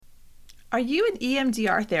Are you an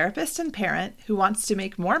EMDR therapist and parent who wants to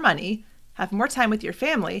make more money, have more time with your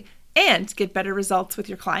family, and get better results with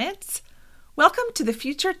your clients? Welcome to the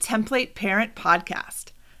Future Template Parent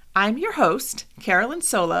Podcast. I'm your host, Carolyn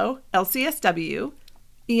Solo, LCSW,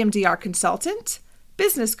 EMDR consultant,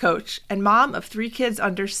 business coach, and mom of 3 kids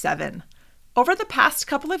under 7. Over the past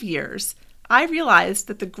couple of years, I realized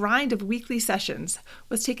that the grind of weekly sessions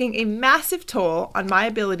was taking a massive toll on my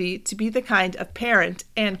ability to be the kind of parent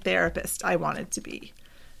and therapist I wanted to be.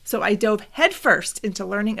 So I dove headfirst into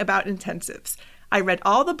learning about intensives. I read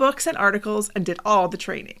all the books and articles and did all the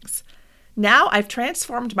trainings. Now I've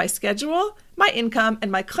transformed my schedule, my income,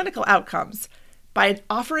 and my clinical outcomes by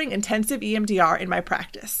offering intensive EMDR in my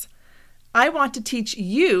practice. I want to teach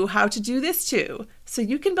you how to do this too, so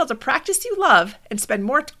you can build a practice you love and spend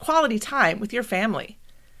more quality time with your family.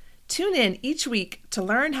 Tune in each week to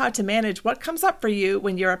learn how to manage what comes up for you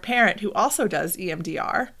when you're a parent who also does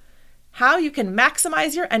EMDR, how you can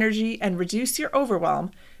maximize your energy and reduce your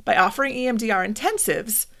overwhelm by offering EMDR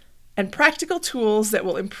intensives, and practical tools that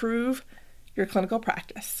will improve your clinical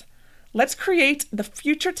practice. Let's create the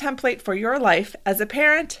future template for your life as a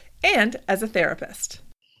parent and as a therapist.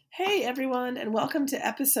 Hey everyone, and welcome to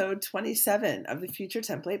episode 27 of the Future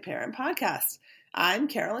Template Parent Podcast. I'm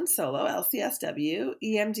Carolyn Solo, LCSW,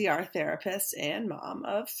 EMDR therapist and mom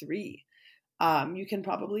of 3. You can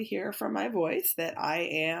probably hear from my voice that I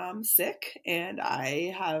am sick, and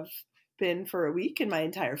I have been for a week, and my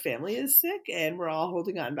entire family is sick, and we're all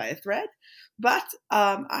holding on by a thread. But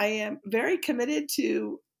I am very committed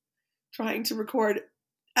to trying to record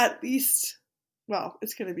at least,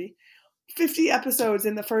 it's going to be 50 episodes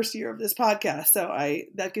in the first year of this podcast. So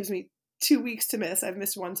that gives me 2 weeks to miss. I've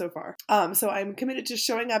missed one so far. So I'm committed to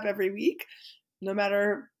showing up every week, no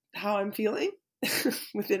matter how I'm feeling,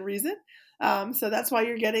 within reason. So that's why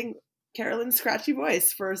you're getting Carolyn's scratchy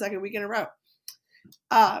voice for a second week in a row.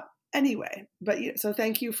 Anyway, so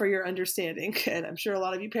thank you for your understanding. And I'm sure a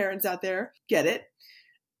lot of you parents out there get it.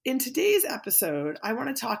 In today's episode, I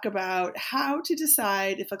want to talk about how to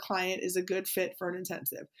decide if a client is a good fit for an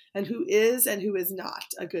intensive and who is not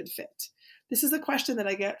a good fit. This is a question that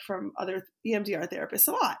I get from other EMDR therapists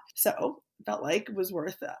a lot. So I felt like it was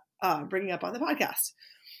worth bringing up on the podcast.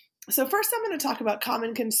 So first, I'm going to talk about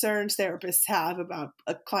common concerns therapists have about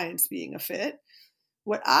a client's being a fit,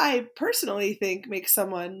 what I personally think makes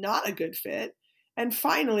someone not a good fit, and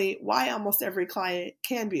finally, why almost every client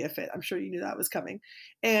can be a fit. I'm sure you knew that was coming.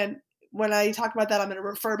 And when I talk about that, I'm going to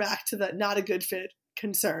refer back to the not a good fit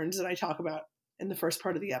concerns that I talk about in the first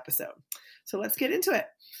part of the episode. So let's get into it.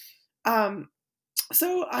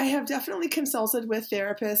 So I have definitely consulted with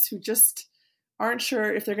therapists who just aren't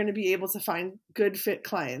sure if they're going to be able to find good fit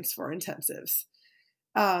clients for intensives.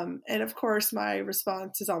 And of course, my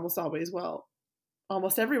response is almost always, well,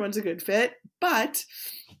 almost everyone's a good fit, but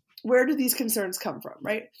where do these concerns come from,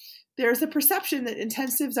 right? There's a perception that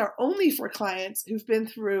intensives are only for clients who've been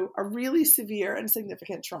through a really severe and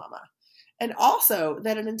significant trauma. And also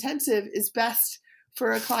that an intensive is best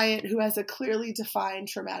for a client who has a clearly defined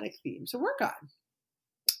traumatic theme to work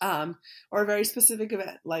on. Or a very specific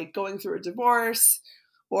event, like going through a divorce,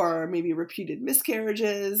 or maybe repeated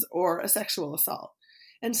miscarriages, or a sexual assault.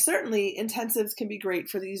 And certainly intensives can be great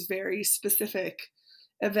for these very specific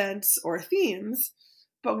events or themes.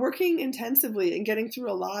 But working intensively and getting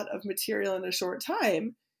through a lot of material in a short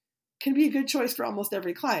time can be a good choice for almost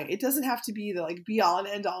every client. It doesn't have to be the be all and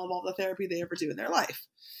end all of all the therapy they ever do in their life.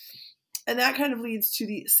 And that kind of leads to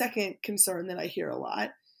the second concern that I hear a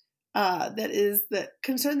lot. That is the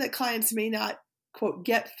concern that clients may not, quote,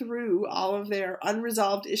 get through all of their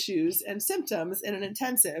unresolved issues and symptoms in an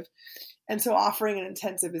intensive. And so offering an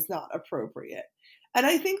intensive is not appropriate. And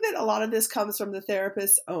I think that a lot of this comes from the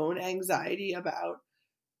therapist's own anxiety about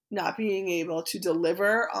not being able to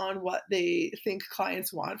deliver on what they think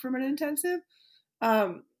clients want from an intensive.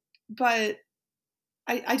 But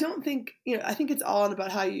I don't think, I think it's all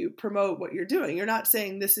about how you promote what you're doing. You're not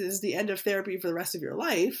saying this is the end of therapy for the rest of your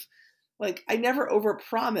life. I never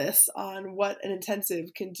overpromise on what an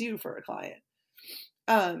intensive can do for a client.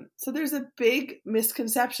 So there's a big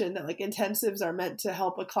misconception that intensives are meant to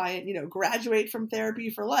help a client, graduate from therapy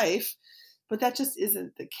for life, but that just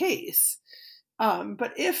isn't the case.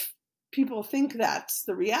 But if people think that's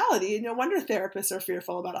the reality, no wonder therapists are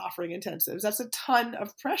fearful about offering intensives. That's a ton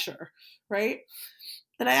of pressure, right?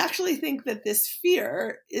 And I actually think that this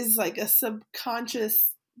fear is a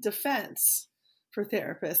subconscious defense for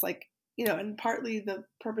therapists. And partly the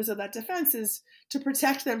purpose of that defense is to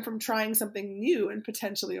protect them from trying something new and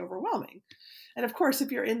potentially overwhelming. And of course,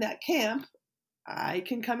 if you're in that camp, I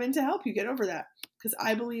can come in to help you get over that, because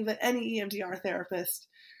I believe that any EMDR therapist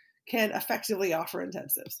can effectively offer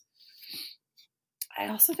intensives. I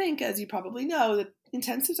also think, as you probably know, that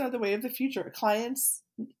intensives are the way of the future. Clients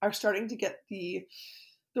are starting to get the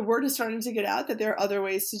word is starting to get out that there are other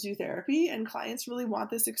ways to do therapy, and clients really want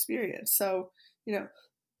this experience. So,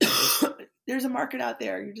 there's a market out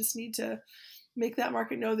there. You just need to make that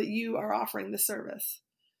market know that you are offering the service.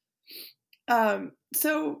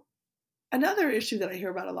 So another issue that I hear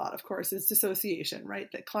about a lot, of course, is dissociation, right?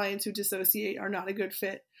 That clients who dissociate are not a good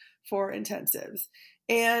fit for intensives.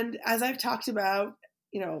 And as I've talked about,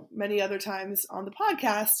 many other times on the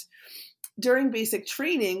podcast, during basic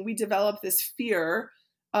training, we develop this fear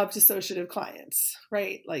of dissociative clients,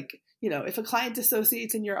 right? Like, if a client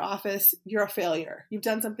dissociates in your office, you're a failure. You've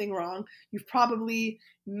done something wrong. You've probably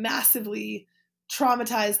massively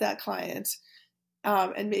traumatized that client.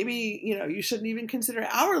 And maybe, you shouldn't even consider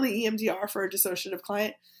hourly EMDR for a dissociative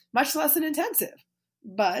client, much less an intensive.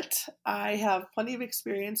 But I have plenty of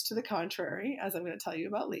experience to the contrary, as I'm going to tell you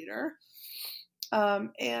about later.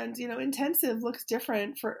 Intensive looks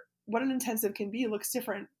different for what an intensive can be, looks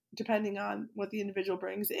different depending on what the individual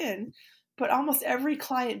brings in. But almost every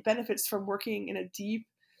client benefits from working in a deep,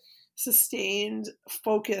 sustained,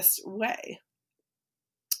 focused way.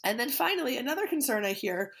 And then finally, another concern I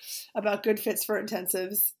hear about good fits for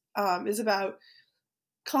intensives is about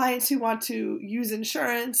clients who want to use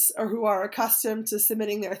insurance or who are accustomed to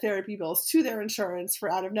submitting their therapy bills to their insurance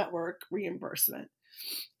for out-of-network reimbursement.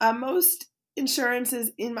 Most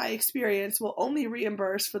insurances, in my experience, will only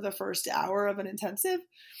reimburse for the first hour of an intensive.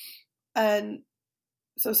 And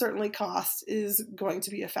so certainly cost is going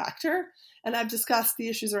to be a factor. And I've discussed the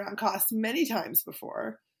issues around cost many times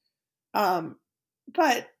before.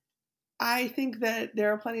 But I think that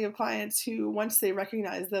there are plenty of clients who, once they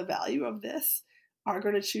recognize the value of this, are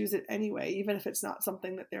going to choose it anyway, even if it's not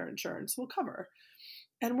something that their insurance will cover.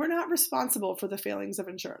 And we're not responsible for the failings of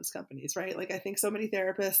insurance companies, right? Like, I think so many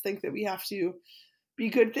therapists think that we have to be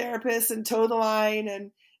good therapists and toe the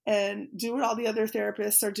line and do what all the other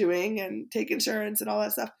therapists are doing and take insurance and all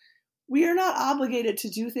that stuff. We are not obligated to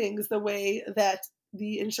do things the way that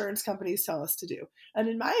the insurance companies tell us to do. And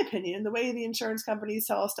in my opinion, the way the insurance companies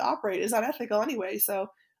tell us to operate is unethical anyway. So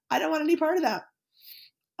I don't want any part of that.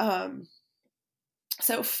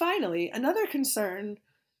 So finally, another concern.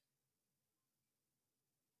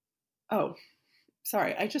 Oh,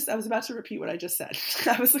 sorry. I was about to repeat what I just said.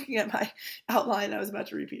 I was looking at my outline. I was about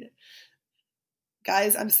to repeat it.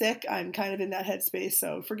 Guys, I'm sick. I'm kind of in that headspace,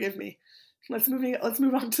 so forgive me. Let's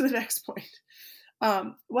move on to the next point.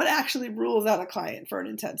 What actually rules out a client for an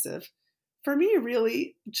intensive? For me,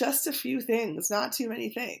 really, just a few things, not too many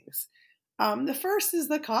things. The first is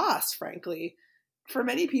the cost, frankly. For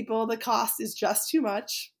many people, the cost is just too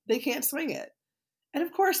much. They can't swing it. And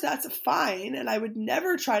of course, that's fine. And I would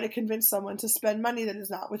never try to convince someone to spend money that is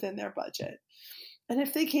not within their budget. And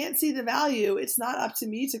if they can't see the value, it's not up to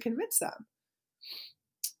me to convince them.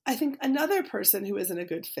 I think another person who isn't a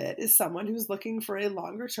good fit is someone who's looking for a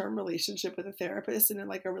longer term relationship with a therapist in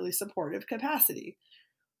a really supportive capacity.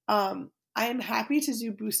 I am happy to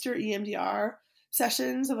do booster EMDR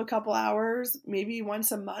sessions of a couple hours, maybe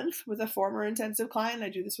once a month with a former intensive client. I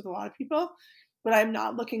do this with a lot of people, but I'm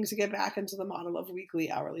not looking to get back into the model of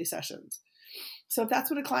weekly, hourly sessions. So if that's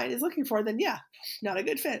what a client is looking for, then yeah, not a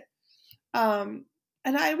good fit. And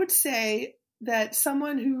I would say that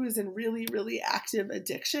someone who is in really, really active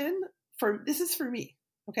addiction, this is for me,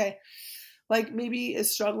 okay? Like maybe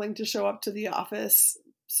is struggling to show up to the office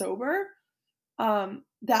sober,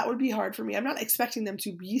 that would be hard for me. I'm not expecting them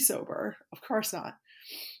to be sober, of course not.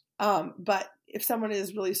 But if someone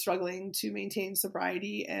is really struggling to maintain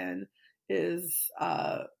sobriety and is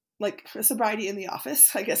like sobriety in the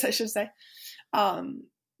office, I guess I should say,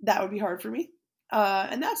 that would be hard for me.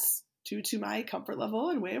 And that's due to my comfort level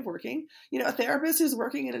and way of working. A therapist who's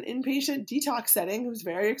working in an inpatient detox setting, who's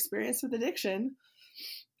very experienced with addiction,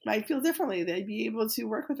 might feel differently. They'd be able to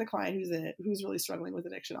work with a client who's really struggling with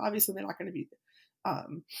addiction. Obviously, they're not going to be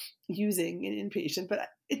using an inpatient, but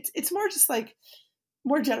it's more just like,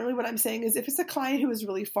 more generally what I'm saying is if it's a client who is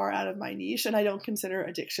really far out of my niche, and I don't consider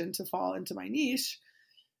addiction to fall into my niche,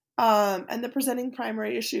 and the presenting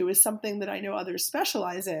primary issue is something that I know others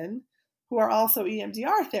specialize in, who are also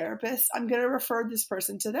EMDR therapists, I'm going to refer this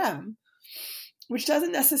person to them, which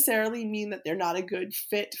doesn't necessarily mean that they're not a good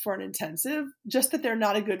fit for an intensive, just that they're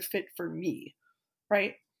not a good fit for me,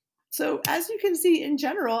 right? So as you can see, in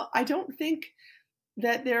general, I don't think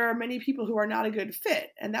that there are many people who are not a good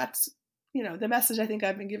fit. And that's, the message I think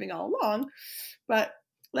I've been giving all along. But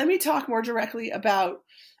let me talk more directly about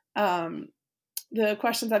the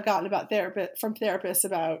questions I've gotten from therapists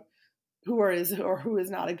about who is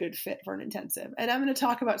not a good fit for an intensive. And I'm going to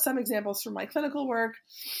talk about some examples from my clinical work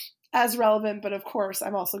as relevant, but of course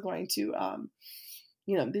I'm also going to,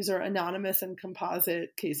 these are anonymous and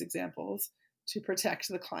composite case examples to protect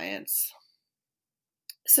the clients.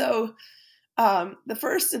 So the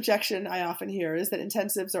first objection I often hear is that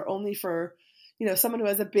intensives are only for, someone who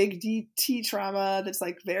has a big DT trauma that's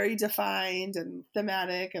like very defined and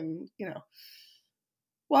thematic. And,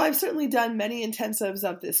 while I've certainly done many intensives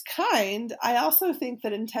of this kind, I also think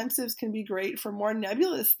that intensives can be great for more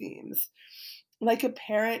nebulous themes, like a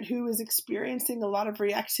parent who is experiencing a lot of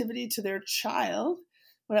reactivity to their child,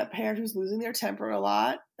 or a parent who's losing their temper a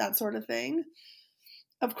lot, that sort of thing.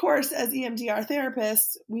 Of course, as EMDR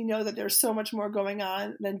therapists, we know that there's so much more going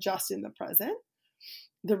on than just in the present.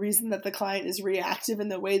 The reason that the client is reactive in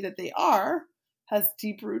the way that they are has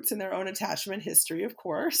deep roots in their own attachment history, of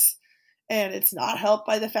course. And it's not helped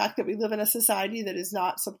by the fact that we live in a society that is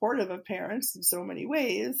not supportive of parents in so many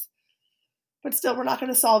ways. But still, we're not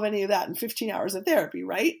going to solve any of that in 15 hours of therapy,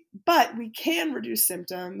 right? But we can reduce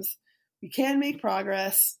symptoms. We can make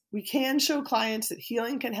progress. We can show clients that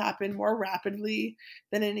healing can happen more rapidly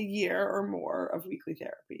than in a year or more of weekly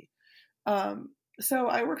therapy. So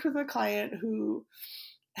I worked with a client who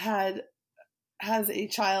has a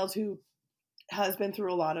child who has been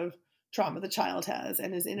through a lot of trauma, the child has,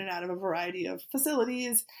 and is in and out of a variety of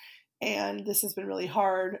facilities. And this has been really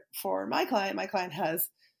hard for my client. My client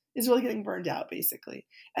is really getting burned out, basically.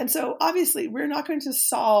 And so obviously we're not going to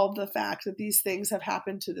solve the fact that these things have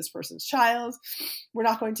happened to this person's child. We're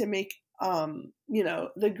not going to make,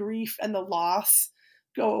 the grief and the loss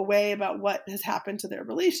go away about what has happened to their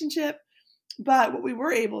relationship. But what we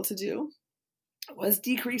were able to do was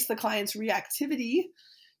decrease the client's reactivity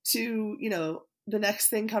to, the next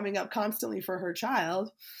thing coming up constantly for her child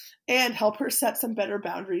and help her set some better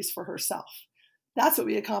boundaries for herself. That's what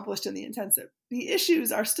we accomplished in the intensive. The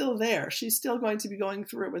issues are still there. She's still going to be going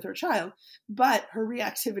through it with her child, but her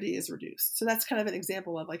reactivity is reduced. So that's kind of an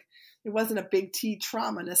example of like, it wasn't a big T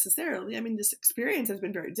trauma necessarily. I mean, this experience has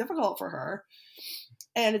been very difficult for her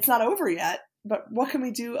and it's not over yet, but what can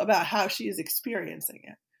we do about how she is experiencing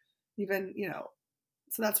it? Even,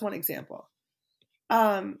 so that's one example.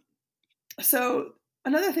 So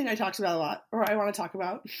another thing I talked about a lot, or I want to talk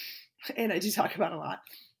about, and I do talk about a lot,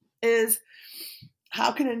 is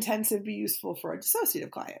how can intensive be useful for a dissociative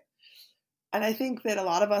client? And I think that a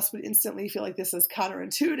lot of us would instantly feel like this is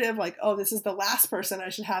counterintuitive, like, oh, this is the last person I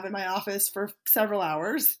should have in my office for several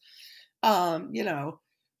hours.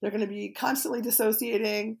 They're going to be constantly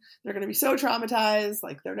dissociating. They're going to be so traumatized,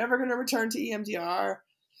 like they're never going to return to EMDR.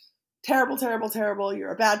 Terrible, terrible, terrible.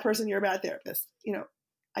 You're a bad person. You're a bad therapist.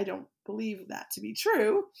 I don't believe that to be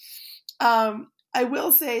true. I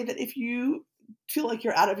will say that if you feel like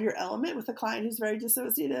you're out of your element with a client who's very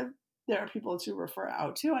dissociative, there are people to refer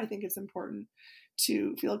out to. I think it's important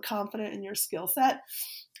to feel confident in your skill set.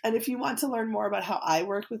 And if you want to learn more about how I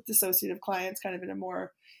work with dissociative clients kind of in a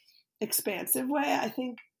more expansive way, I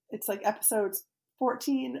think it's like episodes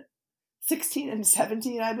 14, 16, and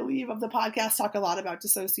 17, I believe, of the podcast talk a lot about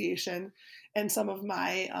dissociation and some of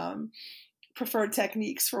my preferred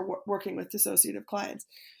techniques for working with dissociative clients.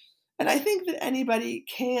 And I think that anybody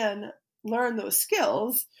can learn those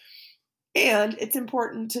skills. And it's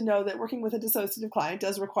important to know that working with a dissociative client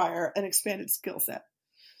does require an expanded skill set.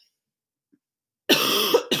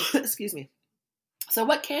 Excuse me. So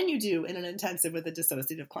what can you do in an intensive with a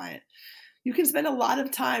dissociative client? You can spend a lot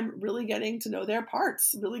of time really getting to know their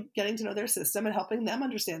parts, really getting to know their system and helping them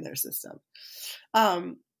understand their system.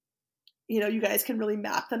 You guys can really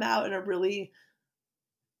map them out in a really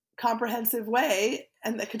comprehensive way,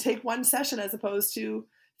 and that could take one session as opposed to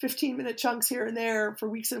 15-minute chunks here and there for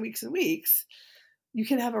weeks and weeks and weeks. You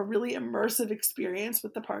can have a really immersive experience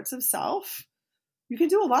with the parts of self. You can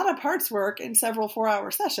do a lot of parts work in several 4-hour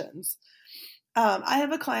sessions. I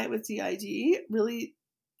have a client with DID, really,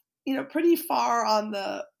 pretty far on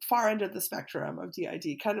the far end of the spectrum of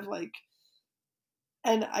DID, kind of like,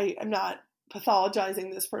 and I'm not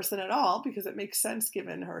pathologizing this person at all because it makes sense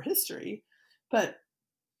given her history, but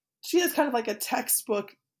she has kind of like a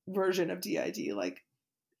textbook version of DID, like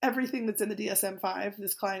everything that's in the DSM-5,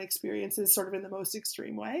 this client experiences sort of in the most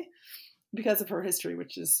extreme way because of her history,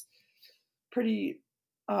 which is pretty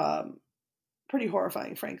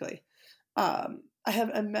horrifying, frankly. I have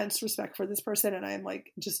immense respect for this person, and I am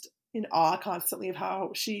like just in awe constantly of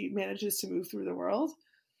how she manages to move through the world.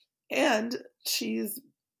 And she's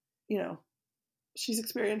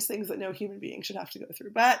experienced things that no human being should have to go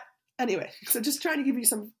through. But anyway, so just trying to give you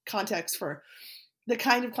some context for the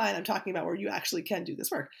kind of client I'm talking about where you actually can do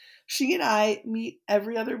this work. She and I meet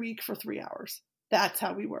every other week for 3 hours. That's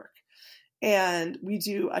how we work. And we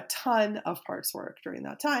do a ton of parts work during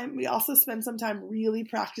that time. We also spend some time really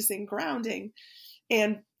practicing grounding.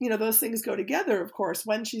 And, those things go together, of course,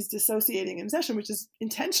 when she's dissociating in session, which is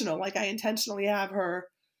intentional. Like I intentionally have her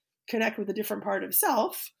connect with a different part of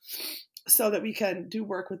self so that we can do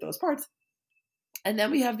work with those parts. And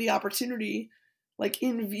then we have the opportunity, like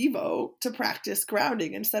in vivo, to practice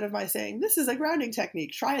grounding instead of my saying, this is a grounding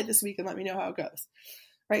technique. Try it this week and let me know how it goes.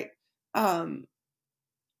 Right.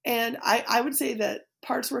 And I would say that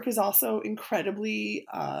parts work is also incredibly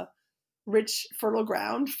rich, fertile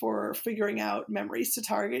ground for figuring out memories to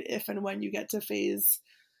target if and when you get to phase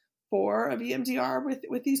 4 of EMDR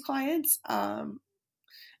with these clients.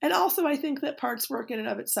 And also I think that parts work in and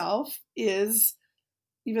of itself is,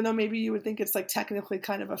 even though maybe you would think it's like technically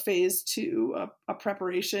kind of a phase 2, a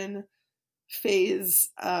preparation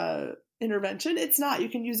phase intervention, it's not. You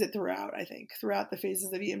can use it throughout, I think, throughout the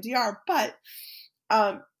phases of EMDR. But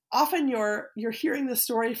often you're hearing the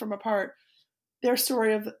story from a part, their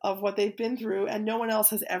story of what they've been through, and no one else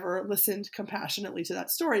has ever listened compassionately to that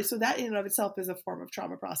story. So that in and of itself is a form of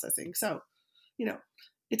trauma processing. So,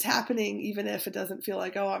 it's happening even if it doesn't feel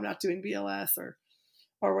like, oh, I'm not doing BLS or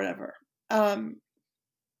whatever.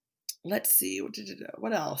 Let's see,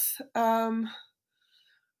 what else?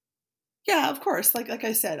 Yeah, of course. Like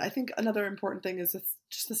I said, I think another important thing is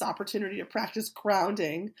just this opportunity to practice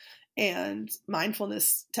grounding and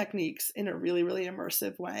mindfulness techniques in a really, really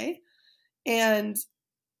immersive way. And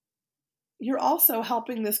you're also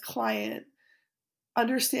helping this client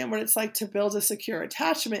understand what it's like to build a secure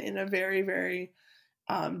attachment in a very, very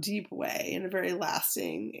deep way, in a very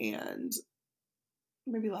lasting, and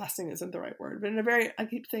maybe lasting isn't the right word, but in a very, I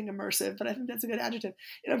keep saying immersive, but I think that's a good adjective,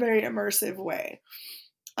 in a very immersive way.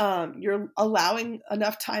 You're allowing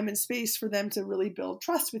enough time and space for them to really build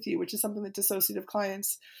trust with you, which is something that dissociative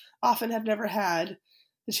clients often have never had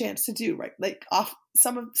the chance to do, right? Like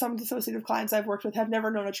some dissociative clients I've worked with have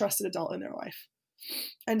never known a trusted adult in their life.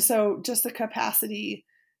 And so just the capacity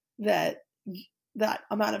that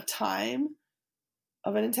amount of time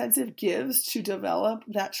of an intensive gives to develop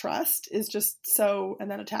that trust is just so, and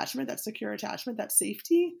that attachment, that secure attachment, that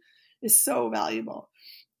safety is so valuable.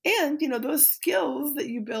 And, those skills that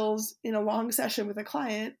you build in a long session with a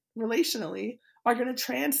client relationally are going to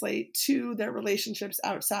translate to their relationships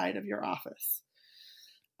outside of your office.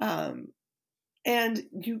 And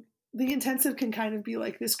the intensive can kind of be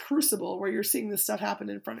like this crucible where you're seeing this stuff happen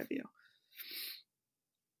in front of you.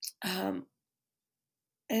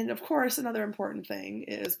 And of course, another important thing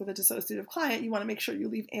is with a dissociative client, you want to make sure you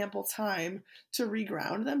leave ample time to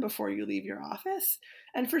reground them before you leave your office.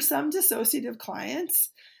 And for some dissociative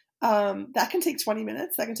clients, that can take 20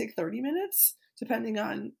 minutes, that can take 30 minutes, depending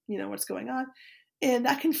on, what's going on. And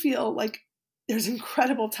that can feel like there's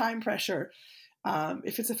incredible time pressure.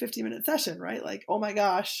 If it's a 50-minute session, right? Like, oh my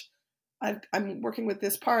gosh, I'm working with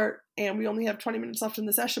this part and we only have 20 minutes left in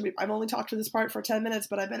the session. I've only talked to this part for 10 minutes,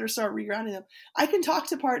 but I better start regrounding them. I can talk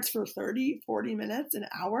to parts for 30, 40 minutes, an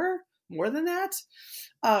hour, more than that,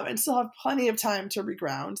 and still have plenty of time to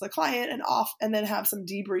reground the client and then have some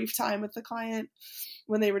debrief time with the client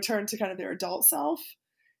when they return to kind of their adult self.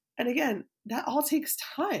 And again, that all takes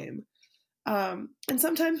time. And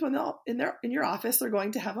sometimes when they're in your office, they're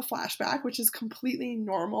going to have a flashback, which is completely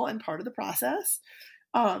normal and part of the process.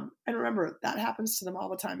 And remember, that happens to them all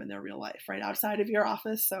the time in their real life, right? Outside of your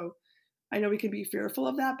office. So I know we can be fearful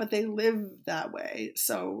of that, but they live that way.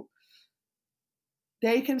 So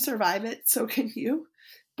they can survive it. So can you.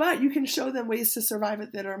 But you can show them ways to survive it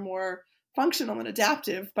that are more functional and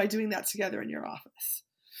adaptive by doing that together in your office.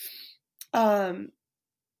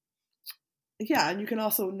 Yeah, and you can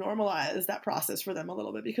also normalize that process for them a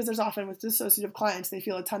little bit, because there's often with dissociative clients, they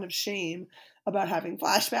feel a ton of shame about having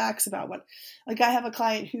flashbacks, about what, like I have a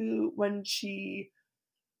client who, when she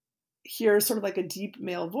hears sort of like a deep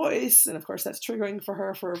male voice, and of course that's triggering for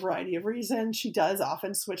her for a variety of reasons, she does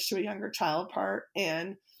often switch to a younger child part,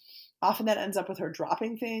 and often that ends up with her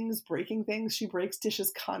dropping things, breaking things. She breaks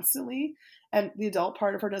dishes constantly, and the adult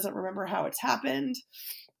part of her doesn't remember how it's happened.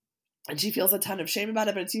 And she feels a ton of shame about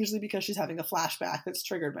it, but it's usually because she's having a flashback that's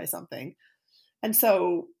triggered by something. And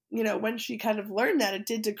so, when she kind of learned that, it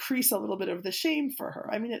did decrease a little bit of the shame for her.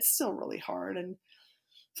 I mean, it's still really hard. And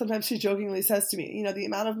sometimes she jokingly says to me, the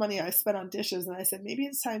amount of money I spent on dishes. And I said, maybe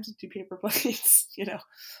it's time to do paper plates,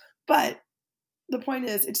 But the point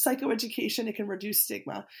is, it's psychoeducation. It can reduce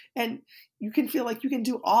stigma. And you can feel like you can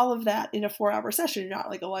do all of that in a 4-hour session. You're not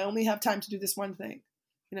like, oh, I only have time to do this one thing,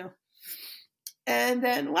 And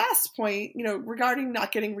then last point, regarding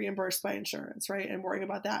not getting reimbursed by insurance, right? And worrying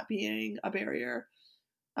about that being a barrier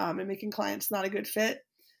and making clients not a good fit.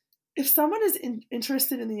 if someone is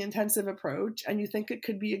interested in the intensive approach and you think it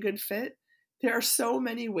could be a good fit, there are so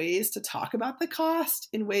many ways to talk about the cost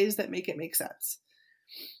in ways that make it make sense.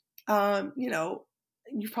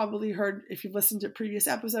 You've probably heard, if you've listened to previous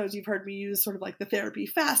episodes, you've heard me use sort of like the therapy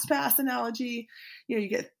fast pass analogy. You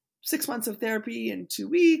get 6 months of therapy in 2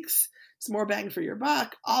 weeks. It's more bang for your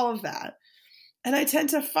buck, all of that. And I tend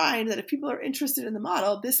to find that if people are interested in the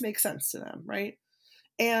model, this makes sense to them, right?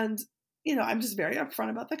 And, I'm just very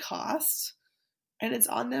upfront about the cost, and it's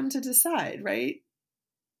on them to decide, right?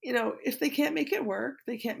 If they can't make it work,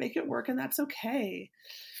 they can't make it work, and that's okay.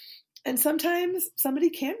 And sometimes somebody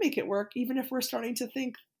can make it work, even if we're starting to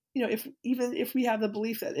think, even if we have the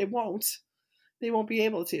belief that they won't be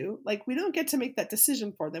able to. Like, we don't get to make that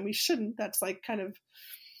decision for them. We shouldn't. That's like kind of,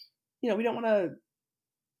 we don't want to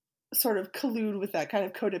sort of collude with that kind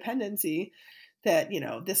of codependency that,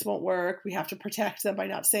 this won't work. We have to protect them by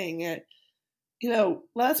not saying it.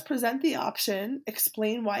 Let's present the option,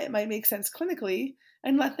 explain why it might make sense clinically,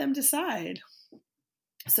 and let them decide.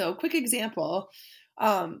 So, quick example.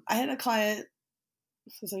 I had a client,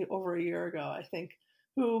 this was like over a year ago, I think,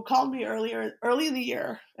 who called me early in the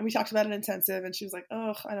year, and we talked about an intensive, and she was like,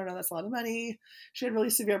 oh, I don't know, that's a lot of money. She had really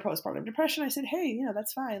severe postpartum depression. I said, hey,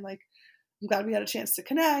 that's fine. Like, I'm glad we had a chance to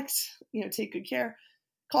connect, take good care.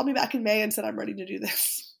 Called me back in May and said, I'm ready to do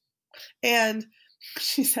this. And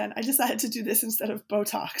she said, I decided to do this instead of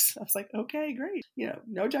Botox. I was like, okay, great.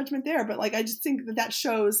 No judgment there. But like, I just think that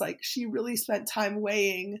shows like she really spent time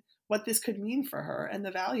weighing what this could mean for her and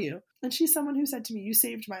the value. And she's someone who said to me, you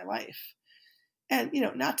saved my life. And,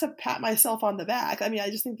 not to pat myself on the back. I mean,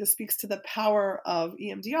 I just think this speaks to the power of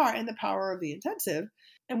EMDR and the power of the intensive.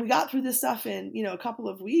 And we got through this stuff in, a couple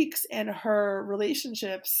of weeks, and her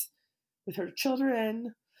relationships with her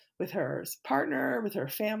children, with her partner, with her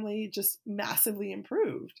family just massively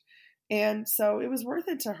improved. And so it was worth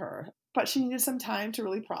it to her. But she needed some time to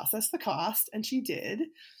really process the cost, and she did.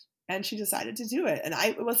 And she decided to do it. And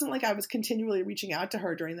it wasn't like I was continually reaching out to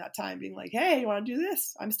her during that time, being like, hey, you want to do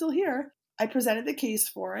this? I'm still here. I presented the case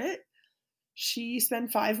for it. She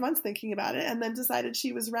spent 5 months thinking about it and then decided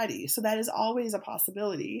she was ready. So that is always a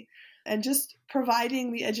possibility. And just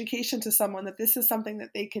providing the education to someone that this is something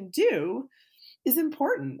that they can do is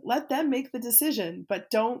important. Let them make the decision, but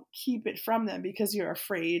don't keep it from them because you're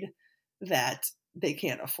afraid that they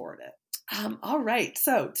can't afford it. All right.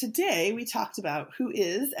 So today we talked about who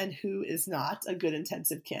is and who is not a good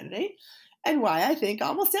intensive candidate, and why I think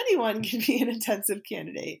almost anyone can be an intensive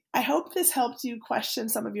candidate. I hope this helped you question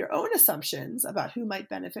some of your own assumptions about who might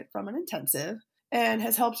benefit from an intensive, and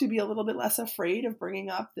has helped you be a little bit less afraid of bringing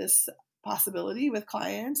up this possibility with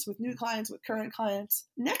clients, with new clients, with current clients.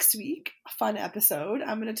 Next week, a fun episode,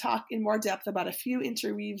 I'm going to talk in more depth about a few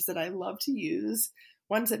interweaves that I love to use,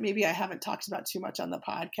 ones that maybe I haven't talked about too much on the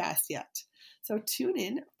podcast yet. So tune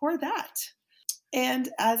in for that. And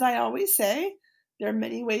as I always say, there are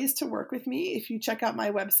many ways to work with me. If you check out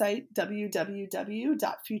my website,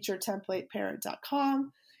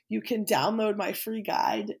 www.futuretemplateparent.com, you can download my free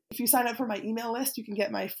guide. If you sign up for my email list, you can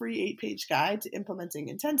get my free 8-page guide to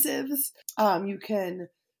implementing intensives. You can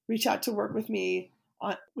reach out to work with me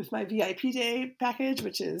with my VIP day package,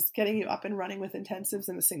 which is getting you up and running with intensives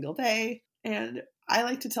in a single day. And I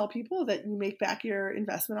like to tell people that you make back your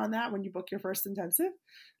investment on that when you book your first intensive,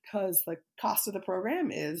 because the cost of the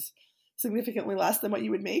program is significantly less than what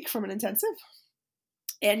you would make from an intensive.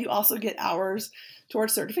 And you also get hours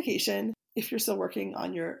towards certification if you're still working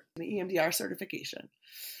on your EMDR certification.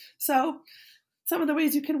 So some of the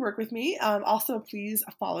ways you can work with me. Also, please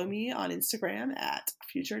follow me on Instagram at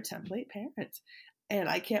Future Template Parent. And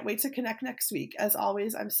I can't wait to connect next week. As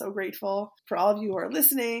always, I'm so grateful for all of you who are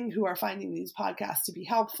listening, who are finding these podcasts to be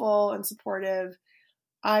helpful and supportive.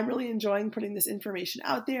 I'm really enjoying putting this information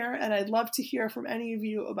out there, and I'd love to hear from any of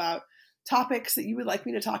you about topics that you would like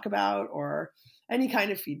me to talk about or any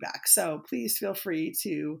kind of feedback. So please feel free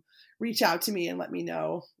to reach out to me and let me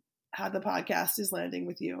know how the podcast is landing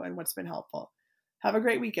with you and what's been helpful. Have a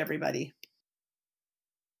great week, everybody.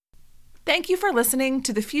 Thank you for listening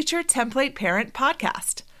to the Future Template Parent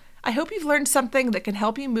podcast. I hope you've learned something that can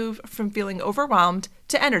help you move from feeling overwhelmed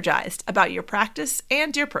to energized about your practice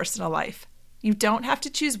and your personal life. You don't have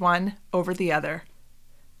to choose one over the other.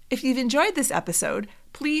 If you've enjoyed this episode,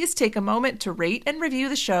 please take a moment to rate and review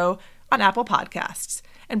the show on Apple Podcasts,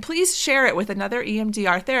 and please share it with another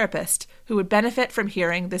EMDR therapist who would benefit from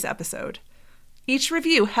hearing this episode. Each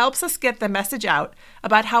review helps us get the message out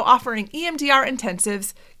about how offering EMDR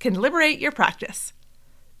intensives can liberate your practice.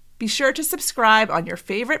 Be sure to subscribe on your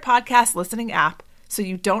favorite podcast listening app so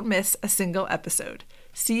you don't miss a single episode.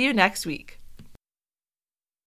 See you next week.